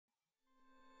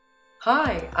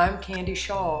Hi, I'm Candy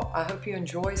Shaw. I hope you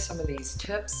enjoy some of these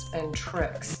tips and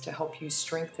tricks to help you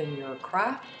strengthen your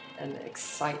craft and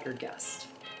excite your guest.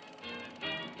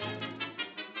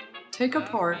 Take a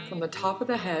part from the top of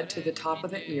the head to the top of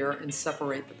the ear and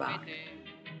separate the back.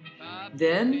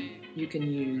 Then you can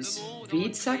use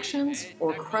bead sections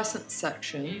or crescent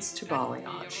sections to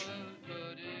balayage.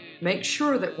 Make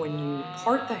sure that when you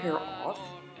part the hair off,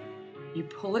 you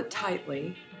pull it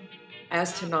tightly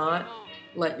as to not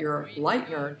let your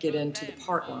lightener get into the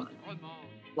part line,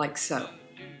 like so.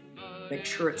 Make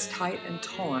sure it's tight and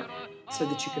taut so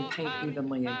that you can paint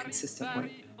evenly and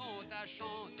consistently.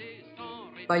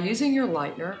 By using your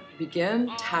lightener, begin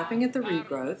tapping at the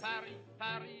regrowth,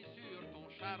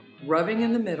 rubbing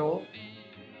in the middle,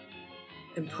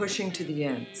 and pushing to the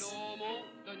ends.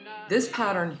 This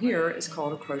pattern here is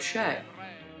called a crochet.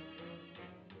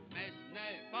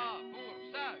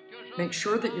 Make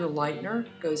sure that your lightener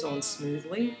goes on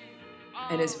smoothly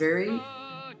and is very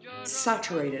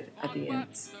saturated at the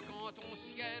ends.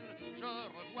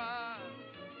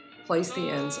 Place the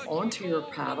ends onto your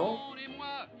paddle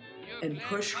and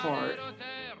push hard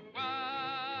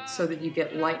so that you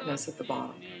get lightness at the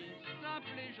bottom.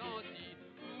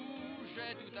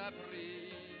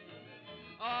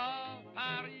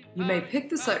 You may pick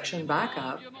the section back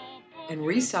up and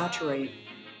resaturate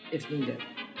if needed.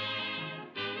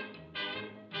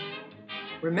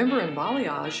 Remember, in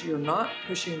balayage, you're not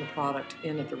pushing the product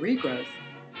in at the regrowth,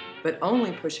 but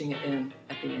only pushing it in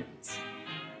at the ends.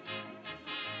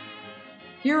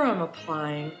 Here I'm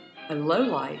applying a low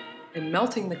light and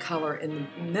melting the color in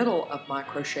the middle of my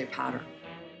crochet pattern,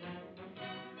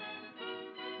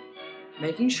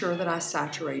 making sure that I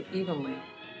saturate evenly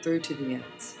through to the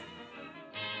ends.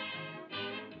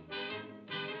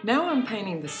 Now I'm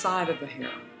painting the side of the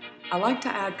hair. I like to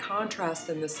add contrast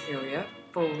in this area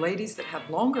for ladies that have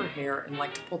longer hair and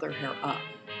like to pull their hair up.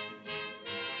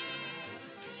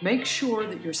 Make sure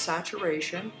that your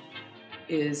saturation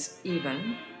is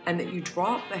even and that you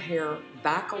drop the hair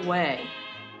back away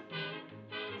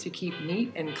to keep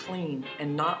neat and clean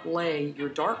and not lay your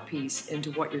dark piece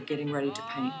into what you're getting ready to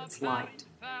paint that's light.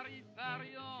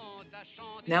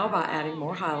 Now, by adding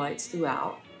more highlights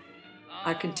throughout,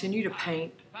 I continue to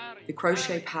paint the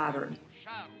crochet pattern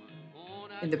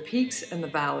in the peaks and the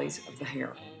valleys of the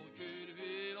hair.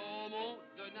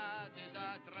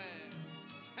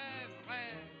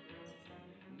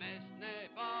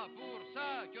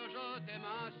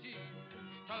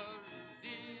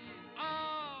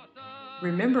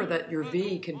 Remember that your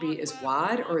V can be as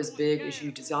wide or as big as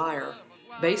you desire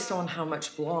based on how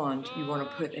much blonde you want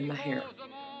to put in the hair.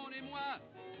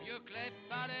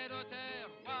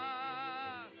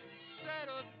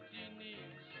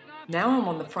 Now I'm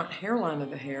on the front hairline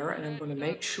of the hair and I'm going to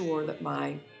make sure that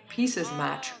my pieces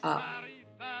match up.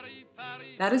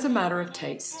 That is a matter of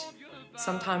taste.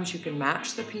 Sometimes you can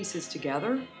match the pieces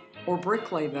together or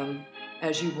bricklay them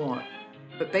as you want.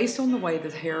 But based on the way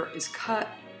the hair is cut,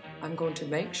 I'm going to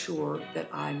make sure that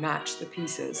I match the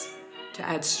pieces to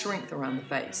add strength around the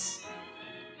face.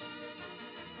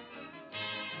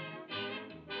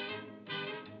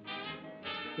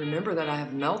 Remember that I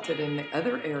have melted in the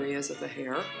other areas of the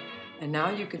hair, and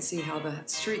now you can see how the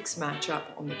streaks match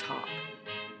up on the top.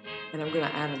 And I'm going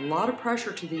to add a lot of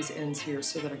pressure to these ends here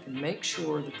so that I can make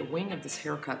sure that the wing of this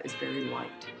haircut is very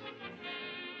light.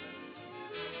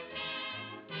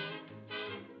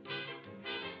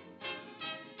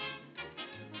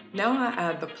 Now I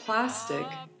add the plastic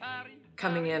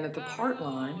coming in at the part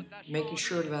line, making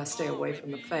sure that I stay away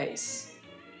from the face.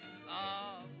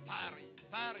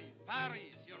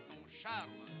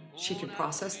 She can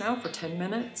process now for 10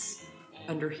 minutes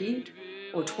under heat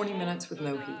or 20 minutes with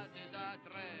no heat.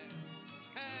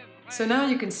 So now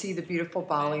you can see the beautiful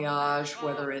balayage,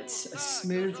 whether it's a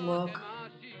smooth look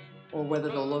or whether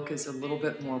the look is a little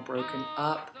bit more broken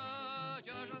up.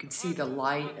 You can see the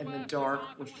light and the dark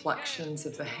reflections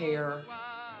of the hair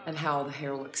and how the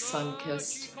hair looks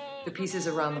sun-kissed. The pieces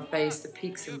around the face, the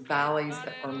peaks and valleys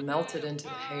that are melted into the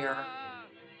hair.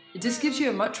 It just gives you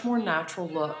a much more natural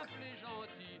look.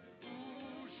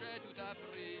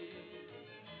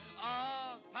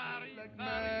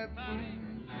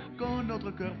 Quand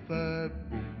notre cœur fait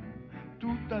boum,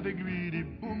 tout avec lui dit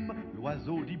boum,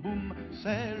 l'oiseau dit boum,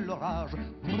 c'est l'orage.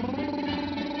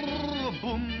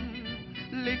 Boum,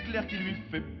 l'éclair qui lui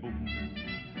fait boum,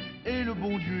 et le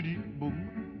bon Dieu dit boum,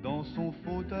 dans son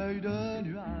fauteuil de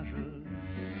nuage.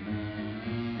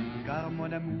 Car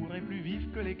mon amour est plus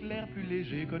vif que l'éclair, plus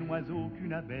léger qu'un oiseau,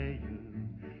 qu'une abeille.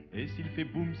 Et s'il fait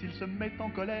boum, s'il se met en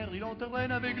colère, il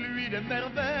entraîne avec lui des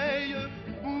merveilles.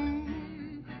 Boum,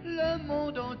 le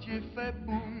monde entier fait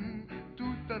boum,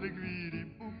 tout avec lui, il dit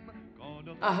boum.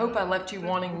 I hope I left you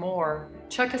wanting more.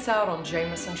 Check us out on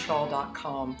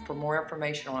jamisonshaw.com for more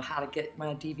information on how to get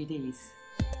my DVDs.